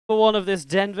one of this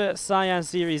Denver Cyan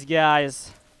series,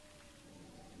 guys.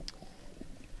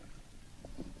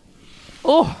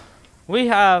 Oh, we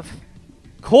have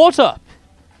caught up.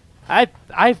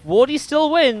 Wardy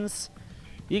still wins.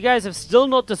 You guys have still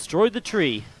not destroyed the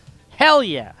tree. Hell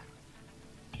yeah.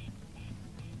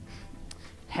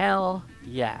 Hell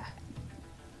yeah.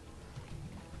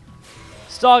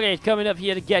 Stargate coming up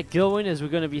here to get going as we're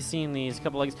going to be seeing these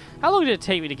couple of... How long did it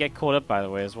take me to get caught up, by the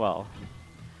way, as well?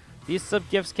 These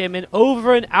sub-gifts came in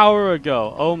over an hour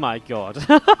ago. Oh my god.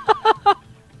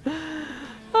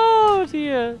 Oh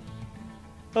dear.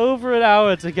 Over an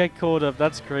hour to get caught up.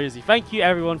 That's crazy. Thank you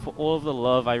everyone for all of the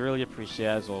love. I really appreciate it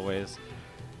as always.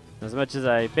 As much as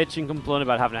I bitch and complain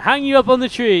about having to hang you up on the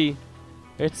tree,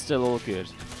 it's still all good.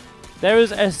 There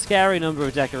is a scary number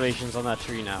of decorations on that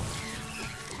tree now.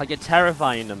 Like a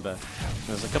terrifying number.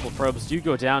 There's a couple of probes do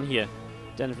go down here.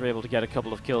 Denver able to get a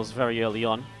couple of kills very early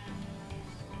on.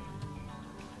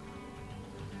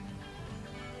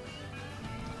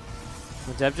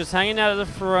 The Dev just hanging out at the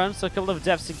front, so a couple of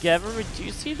Devs together. We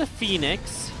do see the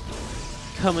Phoenix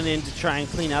coming in to try and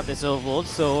clean out this Overlord,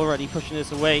 so already pushing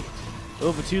this away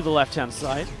over to the left-hand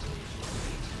side.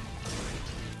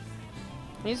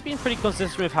 He's been pretty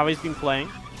consistent with how he's been playing.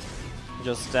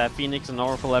 Just Phoenix and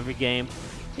Oracle every game.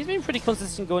 He's been pretty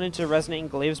consistent going into Resonating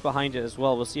Glaives behind it as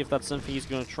well. We'll see if that's something he's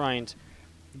going to try and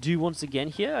do once again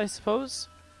here, I suppose.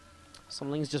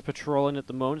 Something's just patrolling at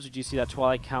the moment. Did you see that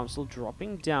Twilight Council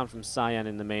dropping down from Cyan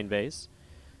in the main base?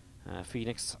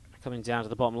 Phoenix coming down to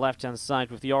the bottom left-hand side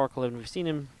with the Oracle, and we've seen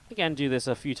him, again, do this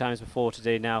a few times before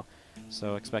today now.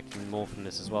 So expecting more from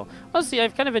this as well. Honestly,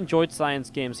 I've kind of enjoyed Cyan's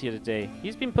games here today.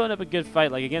 He's been putting up a good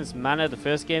fight. Like against Mana, the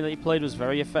first game that he played was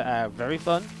very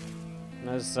fun.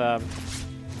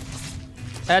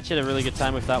 I actually had a really good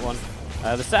time with that one.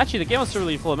 The game was still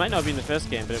really full. It might not have been the first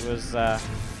game, but it was the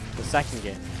second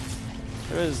game.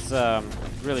 It was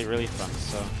really, really fun.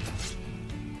 So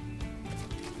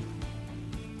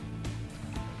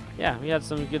yeah, we had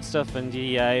some good stuff, and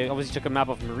he obviously took a map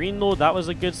off Marine Lord. That was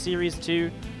a good series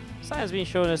too. Cyan's been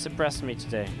showing us impressed me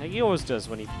today. Like he always does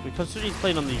considering he's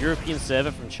playing on the European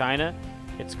server from China.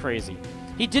 It's crazy.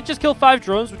 He did just kill 5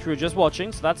 drones, which we were just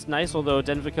watching, so that's nice, although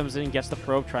Denver comes in and gets the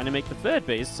probe trying to make the third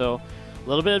base, so a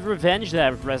little bit of revenge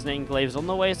there with Resonating Glaives on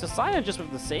the way. So Cyan just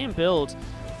with the same build,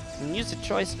 and used it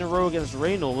twice in a row against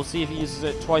Raynor. We'll see if he uses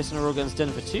it twice in a row against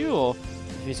Denver too, or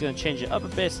if he's going to change it up a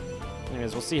bit.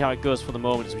 Anyways, we'll see how it goes for the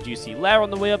moment, as we do see Lair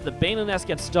on the way up, the Bane Nest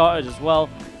gets started as well,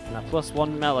 and that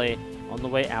 +1 melee on the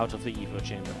way out of the Evo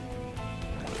chamber.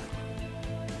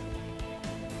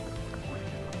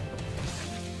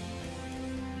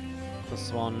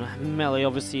 +1 melee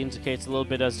obviously indicates a little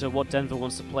bit as to what Denver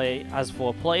wants to play as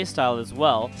for playstyle as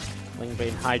well.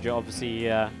 Lingbane Hydra obviously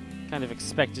kind of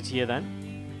expected here then.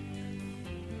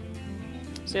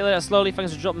 See you later, Slowly.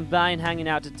 Thanks for dropping by and hanging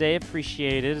out today.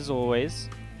 Appreciate it as always.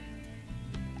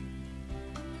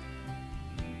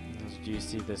 As you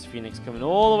see this Phoenix coming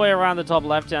all the way around the top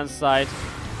left-hand side.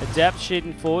 Adept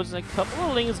shading forwards, and a couple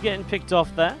of lings getting picked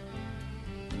off there.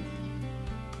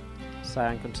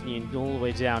 Cyan continuing all the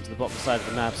way down to the bottom side of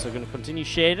the map, so we're going to continue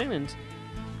shading, and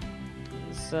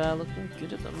it's looking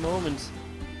good at the moment.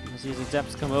 As these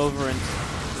Adepts come over, and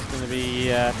it's going to be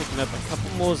picking up a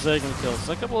couple more Zerglin kills.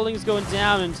 So a couple of lings going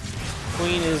down, and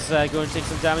Queen is going to take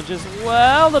some damage as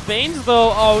well. The Banes,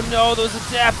 though, oh no, those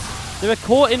Adepts! They were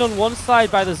caught in on one side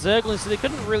by the Zerglin, so they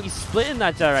couldn't really split in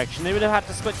that direction. They would have had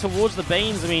to split towards the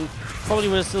Banes. I mean, probably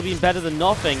would have still been better than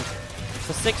nothing.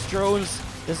 For 6 drones,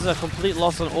 this is a complete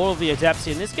loss on all of the Adepts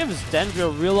here, and this gives Denver a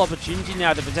real opportunity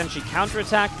now to potentially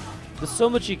counterattack. There's so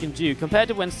much you can do. Compared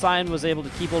to when Cyan was able to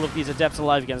keep all of these Adepts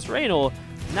alive against Raynor,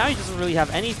 now he doesn't really have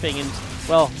anything, and,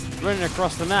 well, running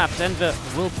across the map, Denver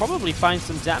will probably find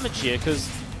some damage here, because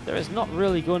there is not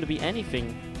really going to be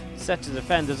anything set to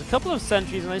defend. There's a couple of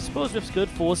sentries, and I suppose with good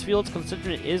force fields,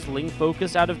 considering it is Ling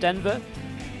focused out of Denver,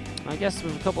 I guess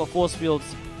with a couple of force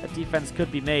fields, a defense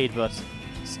could be made, but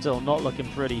still not looking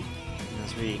pretty.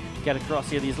 As we get across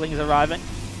here, these Lings arriving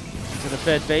to the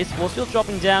third base. Force field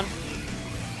dropping down,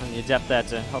 and the Adept there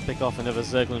to help pick off another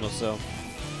Zerglin or so.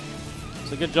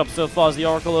 So good job so far as the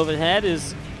Oracle overhead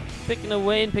is picking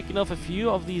away and picking off a few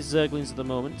of these Zerglings at the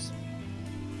moment.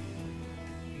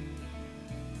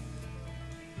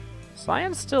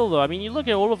 Cyan still, though, I mean, you look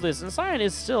at all of this, and Cyan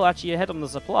is still actually ahead on the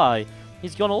supply.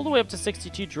 He's gone all the way up to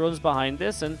 62 drones behind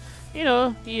this, and, you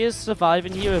know, he is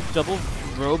surviving here with double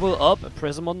Robo up, a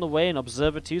Prism on the way, and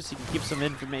Observer too, so he can keep some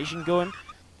information going.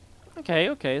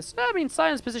 Okay, so, I mean,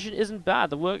 Cyan's position isn't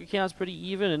bad. The work account's pretty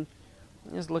even, and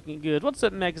it's looking good. What's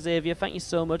up, Meg Xavier? Thank you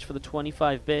so much for the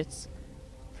 25 bits.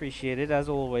 Appreciate it, as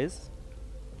always.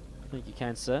 Thank you,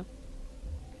 kind sir.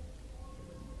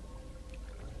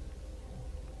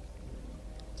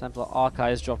 Templar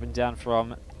Archives dropping down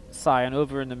from Cyan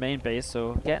over in the main base,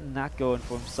 so getting that going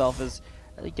for himself is,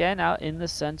 again, out in the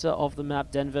center of the map,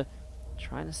 Denver,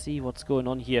 trying to see what's going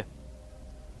on here.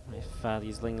 If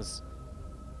these Lings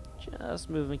just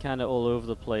moving kind of all over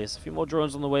the place. A few more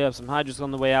drones on the way up, some Hydras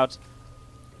on the way out,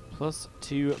 plus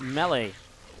 2 melee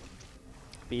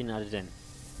being added in.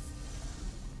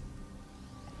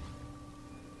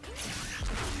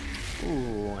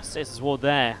 Ooh, a stasis ward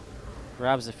there.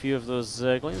 Grabs a few of those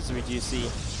Zerglings, and we do see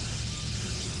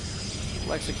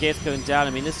extra gates going down.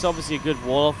 I mean, this is obviously a good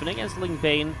wall-off, and against Ling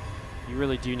Bane, you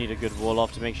really do need a good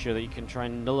wall-off to make sure that you can try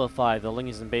and nullify the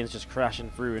Lings and Banes just crashing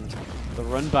through, and the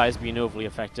run-by is being overly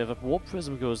effective. A Warp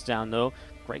Prism goes down, though.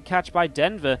 Great catch by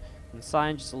Denver, and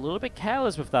Cyan just a little bit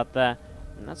careless with that there,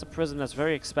 and that's a Prism that's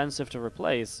very expensive to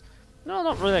replace. No,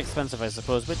 not really expensive, I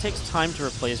suppose, but it takes time to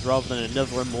replace rather than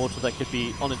another Immortal that could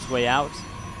be on its way out.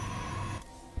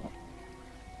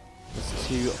 There's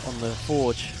 2 on the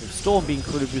Forge, with Storm being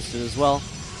crew boosted as well,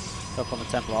 up on the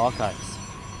Templar Archives.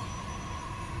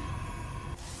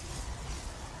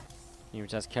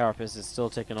 Newtest Carapace is still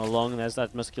ticking along, there's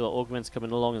that Muscular Augments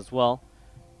coming along as well.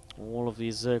 All of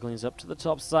these Zerglings up to the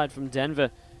top side from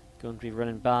Denver, going to be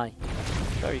running by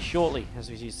very shortly, as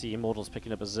we do see Immortals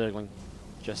picking up a Zergling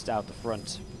just out the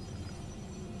front.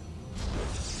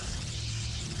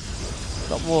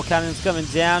 Got more cannons coming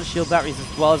down, shield batteries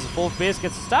as well as the 4th base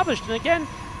gets established, and again,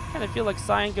 kind of feel like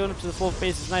Cyan going up to the 4th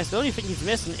base is nice. The only thing he's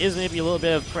missing is maybe a little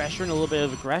bit of pressure and a little bit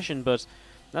of aggression, but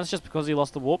that's just because he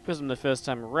lost the Warp Prism the first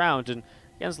time around, and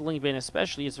against Ling Bane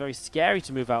especially, it's very scary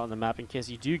to move out on the map in case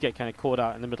you do get kind of caught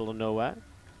out in the middle of nowhere.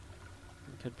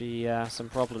 Could be some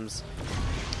problems.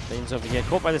 Bane's over here,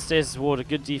 caught by the Stasis Ward, a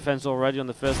good defense already on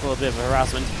the first little bit of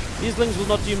harassment. These Lings will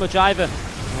not do much either.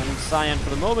 And Cyan, for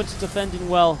the moment, is defending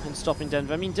well and stopping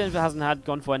Denver. I mean, Denver hasn't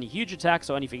gone for any huge attacks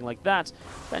or anything like that.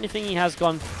 If anything he has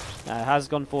gone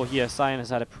for here, Cyan has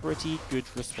had a pretty good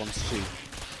response to.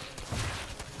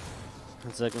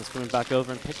 And Zergling's coming back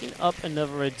over and picking up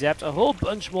another Adept. A whole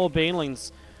bunch more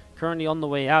Banelings currently on the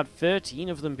way out. 13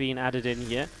 of them being added in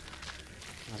here.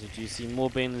 As you do see more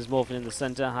Banelings morphing in the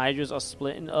center. Hydras are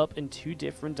splitting up in 2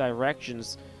 different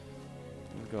directions.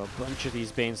 We've got a bunch of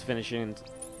these Banes finishing and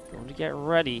going to get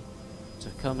ready to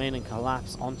come in and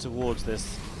collapse on towards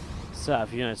this set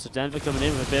of units. So Denver coming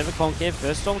in with a bit of a concave.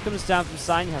 First Storm comes down from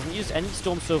Cyan. He hasn't used any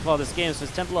Storm so far this game, so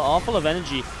his Templar are full of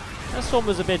energy. That Storm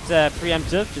was a bit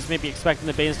preemptive, just maybe expecting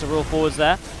the Banes to roll forwards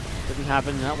there. Didn't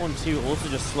happen. That one too, also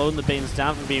just slowing the Banes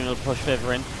down from being able to push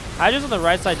further in. Hydras on the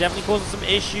right side definitely causing some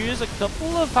issues. A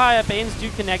couple of higher Banes do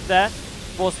connect there.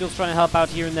 Force Field's trying to help out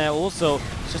here and there also.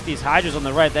 It's just these Hydras on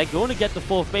the right. They're going to get the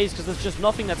 4th base because there's just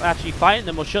nothing that's actually fighting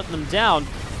them or shutting them down.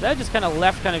 They're just kind of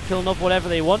left kind of killing up whatever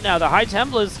they want now. The High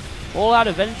Templars all out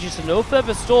of energy, so no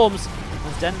further storms.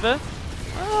 As Denver,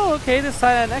 oh, okay, this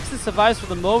Nexus survives for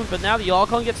the moment, but now the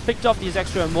Archon gets picked off. These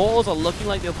extra Immortals are looking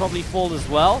like they'll probably fall as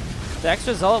well. The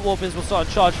extra Zealot Warpers will start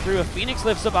to charge through. A Phoenix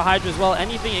lifts up a Hydra as well.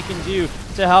 Anything it can do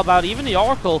to help out, even the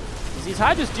Oracle. As these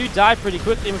Hydras do die pretty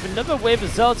quickly, and with another wave of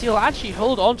Zealots, he'll actually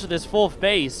hold on to this 4th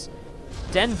base.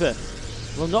 Denver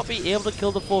will not be able to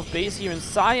kill the 4th base here, and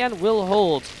Cyan will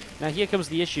hold. Now here comes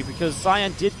the issue, because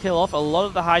Cyan did kill off a lot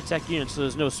of the high-tech units, so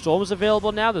there's no Storms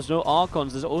available now, there's no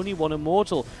Archons, there's only 1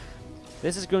 Immortal.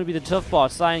 This is going to be the tough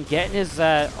part. Cyan getting his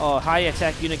higher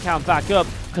tech unit count back up,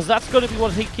 because that's going to be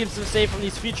what he keeps him safe from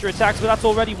these future attacks, but that's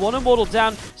already 1 Immortal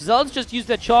down. Zealots just used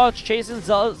their charge, chasing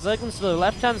Zerglings to the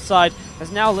left-hand side,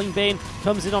 as now Ling Bane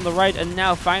comes in on the right, and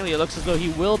now finally it looks as though he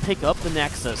will pick up the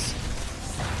Nexus.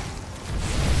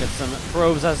 Get some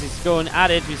probes as he's going at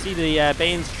it. We see the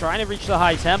Banes trying to reach the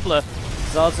High Templar.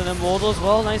 Zealots and Immortals,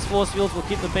 well, nice force fields will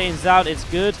keep the Banes out, it's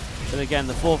good. But again,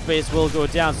 the 4th base will go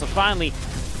down, so finally,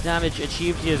 damage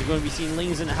achieved here. We're going to be seeing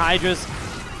Lings and Hydras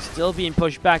still being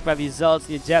pushed back by these Zealots,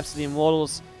 the Adepts, the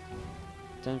Immortals.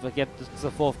 Don't forget the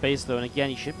 4th base though, and again,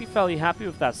 he should be fairly happy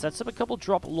with that. Sets up a couple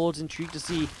drop Lords, intrigued to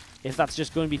see if that's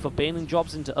just going to be for Baneling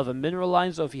drops into other mineral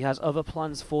lines, or if he has other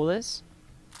plans for this.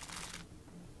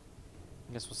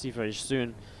 I guess we'll see very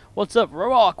soon. What's up,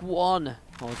 Roark1?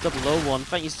 Or 001,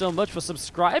 thank you so much for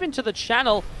subscribing to the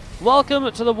channel. Welcome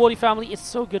to the Wardy family. It's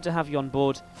so good to have you on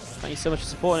board. Thank you so much for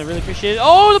supporting. I really appreciate it.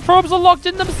 Oh, the probes are locked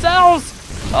in themselves.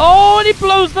 Oh, and he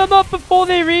blows them up before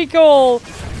they recall.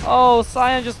 Oh,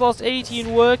 Cyan just lost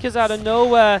 18 workers out of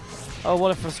nowhere. Oh,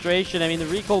 what a frustration. I mean, the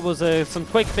recall was some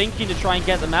quick thinking to try and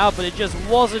get them out, but it just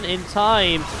wasn't in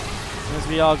time. As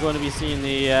we are going to be seeing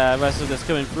the rest of this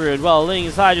coming through. And well,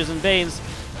 Lings, Hydras, and Banes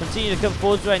continue to come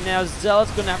forward right now.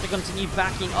 Zealot's going to have to continue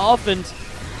backing off, and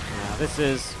this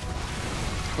is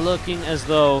looking as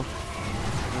though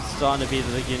this starting to be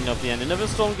the beginning of the end. Another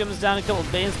storm comes down, a couple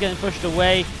of banes getting pushed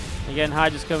away. Again,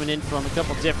 Hydra's coming in from a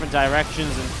couple different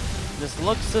directions, and this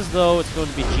looks as though it's going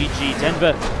to be GG.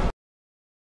 Denver.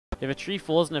 If a tree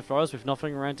falls in a forest with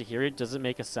nothing around to hear it, does it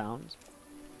make a sound?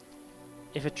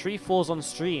 If a tree falls on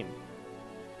stream,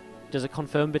 does it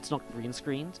confirm it's not green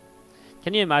screened?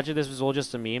 Can you imagine this was all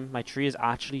just a meme? My tree is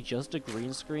actually just a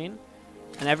green screen,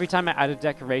 and every time I add a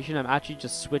decoration, I'm actually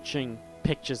just switching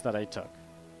pictures that I took,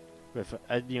 with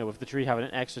with the tree having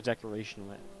an extra decoration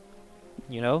on it.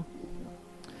 You know,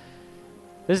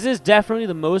 this is definitely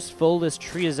the most full this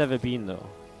tree has ever been, though.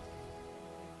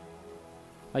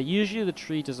 Like, usually the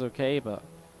tree does okay, but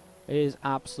it is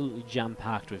absolutely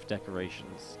jam-packed with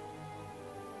decorations.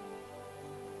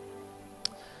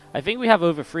 I think we have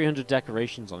over 300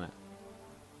 decorations on it.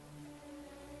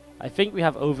 I think we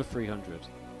have over 300.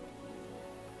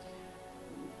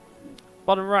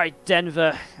 Bottom right,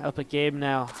 Denver up a game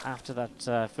now after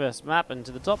that first map, and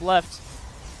to the top left,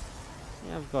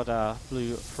 yeah, we've got our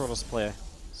blue Protoss player,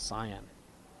 Cyan.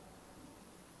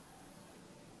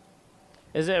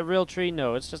 Is it a real tree?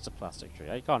 No, it's just a plastic tree.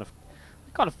 I can't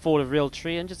afford a real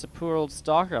tree. I'm just a poor old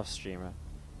StarCraft streamer.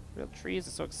 Real trees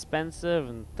are so expensive,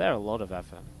 and they're a lot of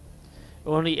effort.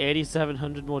 Only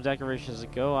 8,700 more decorations to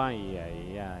go. Aye,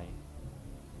 aye, aye.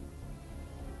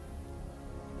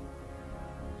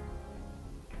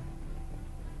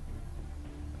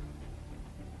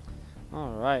 All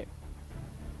right.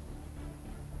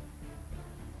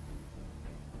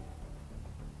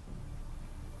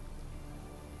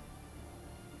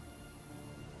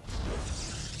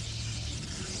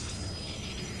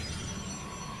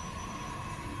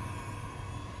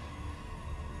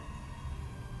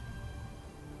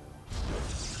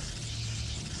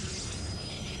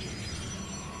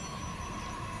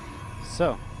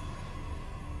 So,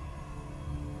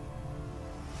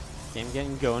 game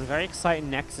getting going. Very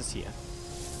exciting Nexus here.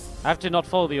 I have to not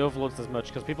follow the Overlords as much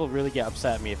because people really get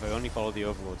upset at me if I only follow the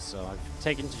Overlords, so I've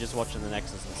taken to just watching the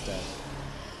Nexus instead.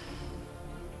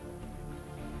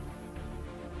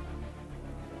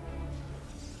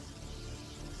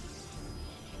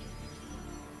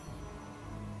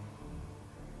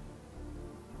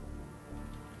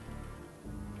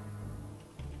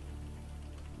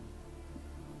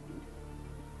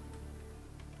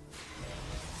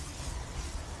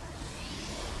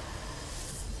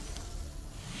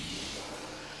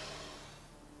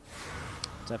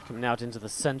 Coming out into the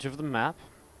center of the map.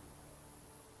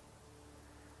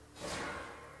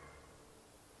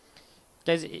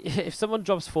 Guys, if someone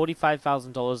drops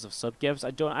 $45,000 of sub gifts,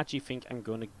 I don't actually think I'm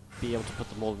going to be able to put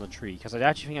them all in the tree, because I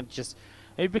actually think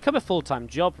it'd become a full-time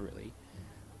job, really.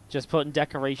 Just putting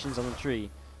decorations on the tree.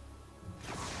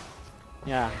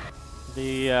 Yeah,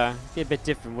 be a bit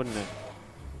different, wouldn't it?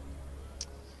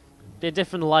 Be a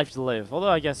different life to live. Although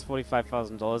I guess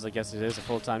 $45,000, I guess it is a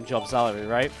full-time job salary,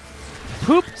 right?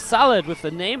 Poop salad with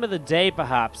the name of the day,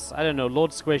 perhaps. I don't know.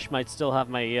 Lord Squish might still have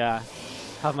my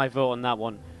vote on that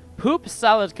one. Poop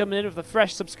salad coming in with a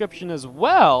fresh subscription as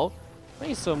well. Thank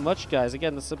you so much, guys.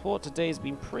 Again, the support today has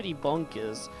been pretty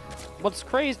bonkers. What's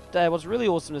really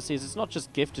awesome to see is it's not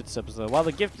just gifted subs, though. While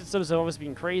the gifted subs have obviously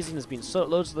been crazy and there's been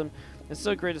loads of them, it's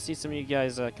so great to see some of you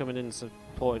guys coming in and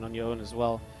supporting on your own as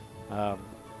well.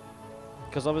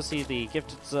 Because obviously the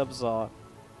gifted subs are,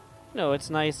 it's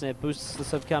nice and it boosts the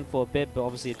sub count for a bit, but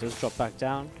obviously it does drop back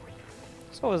down.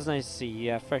 It's always nice to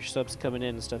see fresh subs coming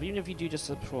in and stuff, even if you do just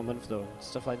sub for a month though,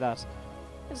 stuff like that.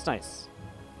 It's nice.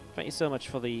 Thank you so much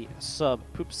for the sub,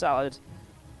 Poop Salad.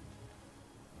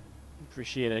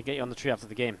 Appreciate it. I'll get you on the tree after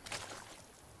the game.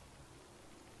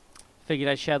 Figured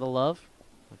I'd share the love.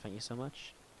 Well, thank you so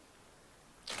much.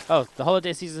 Oh, the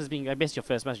holiday season has been... I missed your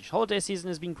first message. Holiday season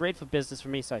has been great for business for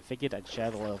me, so I figured I'd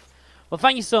share the love. Well,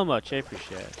 thank you so much. I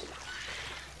appreciate it.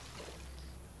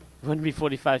 It wouldn't be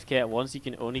 45k at once. You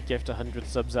can only gift 100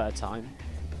 subs at a time.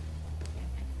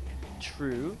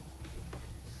 True.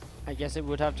 I guess it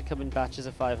would have to come in batches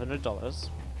of $500.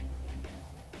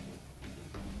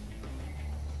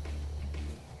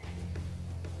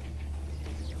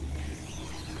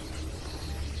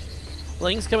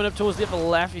 Link's coming up towards the upper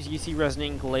left as you see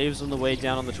Resonating Glaives on the way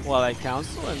down on the Twilight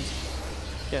Council and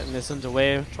getting this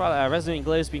underway. Resonating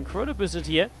Glaives being chrono boosted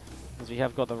here as we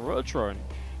have got the Rotron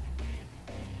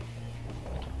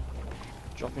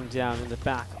dropping down in the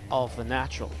back of the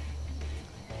Natural.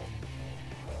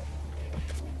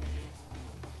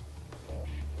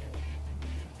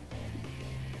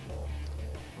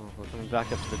 We're coming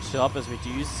back up to the top as we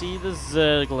do see the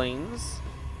Zerglings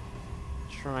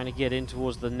trying to get in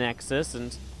towards the Nexus,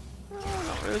 and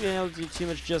not really being able to do too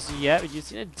much just yet. We do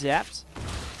see an Adept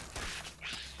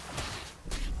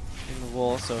in the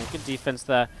wall, so good defense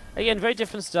there. Again, very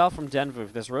different style from Denver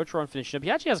with this Rotron finishing up. He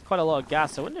actually has quite a lot of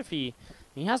gas. I wonder if he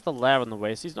has the lair on the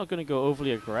way, so he's not going to go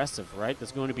overly aggressive, right?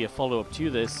 There's going to be a follow-up to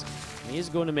this. And he's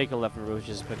going to make 11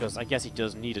 roaches because I guess he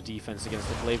does need a defense against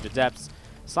the Glaive Adepts.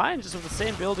 Cyan just with the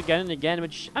same build again and again,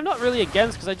 which I'm not really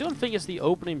against because I don't think it's the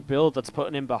opening build that's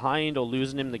putting him behind or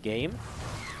losing him the game.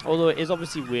 Although it is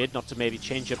obviously weird not to maybe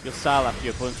change up your style after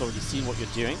your opponent's already seen what you're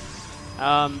doing.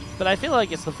 But I feel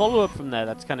like it's the follow-up from there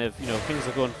that's kind of, you know, things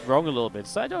are going wrong a little bit.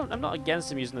 So I'm not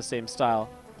against him using the same style.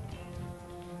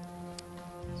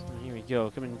 Here we go,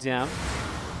 coming down.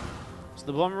 So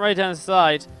the bomb right hand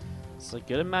side. It's a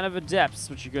good amount of adepts,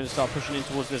 which you're going to start pushing in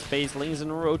towards this base. Lings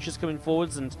and roaches coming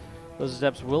forwards, and those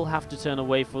adepts will have to turn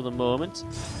away for the moment.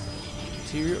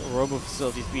 2 robo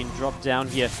facilities being dropped down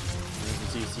here.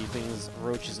 As you see things,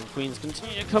 roaches and queens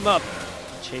continue to come up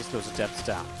and chase those adepts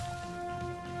down.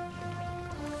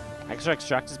 Extra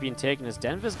extract is being taken as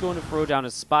Denver's going to throw down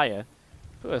a Spire.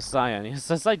 Poor Cyan.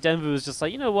 It's like Denver was just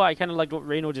like, you know what, I kind of liked what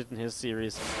Reno did in his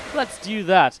series. Let's do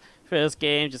that. First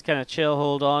game, just kind of chill,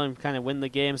 hold on, and kind of win the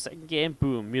game. Second game,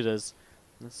 boom, mutas.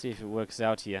 Let's see if it works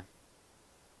out here.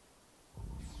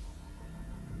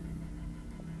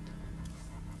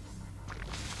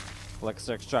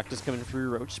 Extra extract is coming through.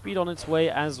 Roach speed on its way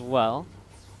as well.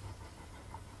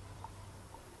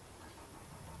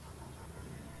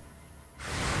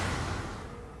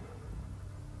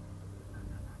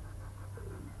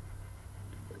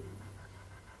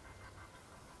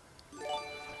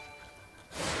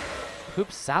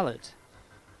 Poop Salad.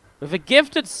 With a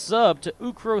gifted sub to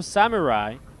Ukro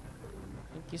Samurai.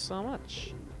 Thank you so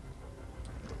much.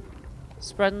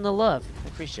 Spreading the love. I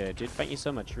appreciate it, dude. Thank you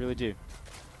so much. Really do.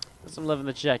 Put some love in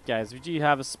the chat, guys. We do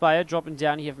have a Spire dropping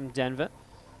down here from Denver.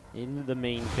 In the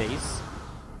main base.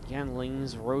 Again,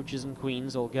 Lings, Roaches, and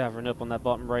Queens all gathering up on that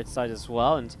bottom right side as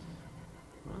well. And,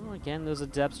 well, again, those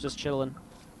Adepts just chilling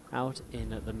out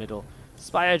in the middle.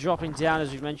 Spire dropping down,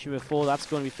 as we've mentioned before, that's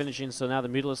going to be finishing, so now the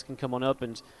Mutalisk can come on up,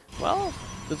 and, well,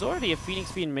 there's already a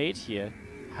Phoenix being made here.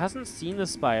 Hasn't seen the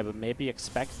Spire, but maybe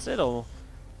expects it, or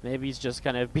maybe he's just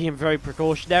kind of being very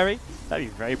precautionary. That'd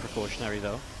be very precautionary,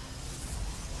 though.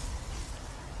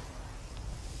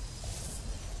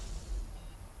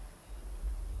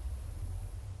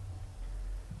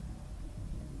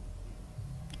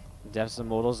 Deaths and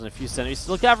Mortals and a few centimeters.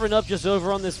 Still gathering up just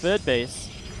over on this third base.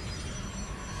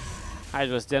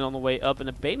 Hydra's Den on the way up, and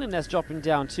a Bane Nest dropping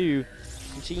down too.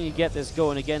 Continue to get this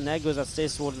going again. There goes that Stay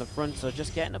Sword in the front, so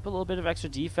just getting up a little bit of extra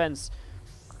defense.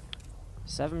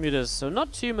 7 meters, so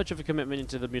not too much of a commitment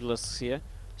into the Mutalisks here.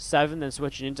 7, then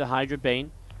switching into Hydra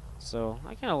Bane. So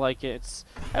I kind of like it.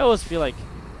 I always feel like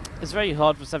it's very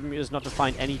hard for 7 meters not to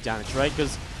find any damage, right?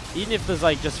 Because even if there's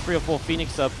like just 3 or 4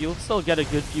 Phoenix up, you'll still get a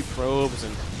good few probes,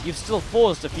 and you've still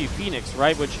forced a few Phoenix,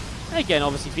 right? Which, again,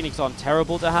 obviously Phoenix aren't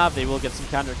terrible to have. They will get some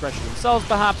counter aggression themselves,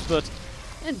 perhaps, but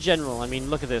in general, I mean,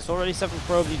 look at this. Already 7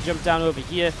 probes, he jumped down over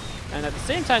here, and at the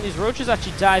same time, these roaches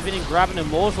actually dive in and grab an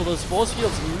Immortal. Those force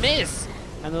fields miss,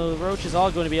 and the roaches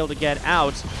are going to be able to get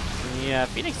out. And the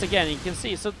Phoenix, again, you can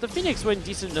see, so the Phoenix were in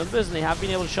decent numbers, and they have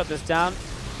been able to shut this down.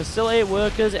 Facilitate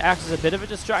workers, it acts as a bit of a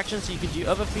distraction, so you can do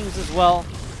other things as well.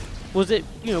 Was it,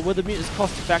 you know, were the mutas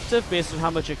cost effective based on how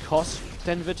much it cost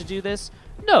Denver to do this?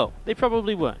 No, they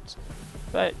probably weren't.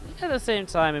 But at the same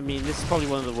time, I mean, this is probably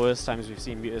one of the worst times we've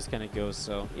seen mutas kind of go,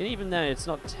 so and even then, it's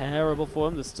not terrible for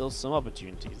them. There's still some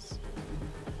opportunities.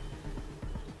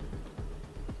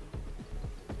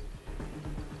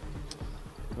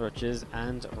 Roaches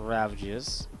and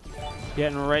Ravagers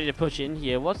getting ready to push in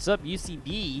here. What's up,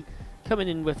 UCB? Coming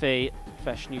in with a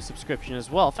fresh new subscription as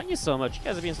well. Thank you so much. You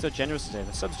guys are being so generous today.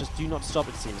 The subs just do not stop,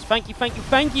 it seems. Thank you, thank you,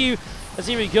 thank you. As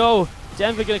here we go.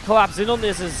 Denver going to collapse in on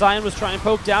this as Cyan was trying to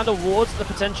poke down towards the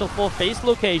potential for face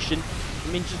location.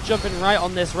 I mean, just jumping right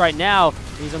on this right now.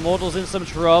 These Immortals in some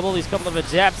trouble. These couple of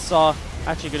Adepts are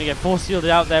actually going to get force fielded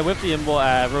out there with the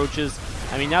Roaches.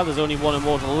 I mean, now there's only 1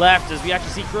 Immortal left as we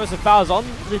actually see corrosive powers on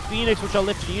the Phoenix, which are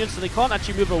lifting units, so they can't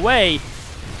actually move away.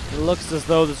 It looks as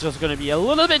though there's just going to be a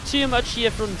little bit too much here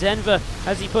from Denver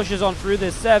as he pushes on through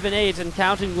this 7, 8 and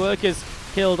counting workers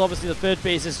killed. Obviously, the third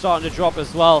base is starting to drop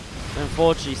as well.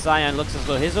 Unfortunately, Cyan looks as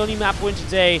though his only map win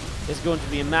today is going to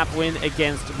be a map win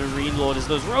against Marine Lord as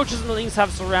those Roaches and the Lings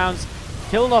have surrounds,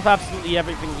 killing off absolutely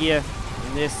everything here.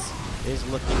 And this is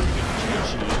looking to be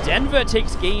GG. Denver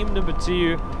takes game number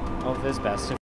 2 of this best of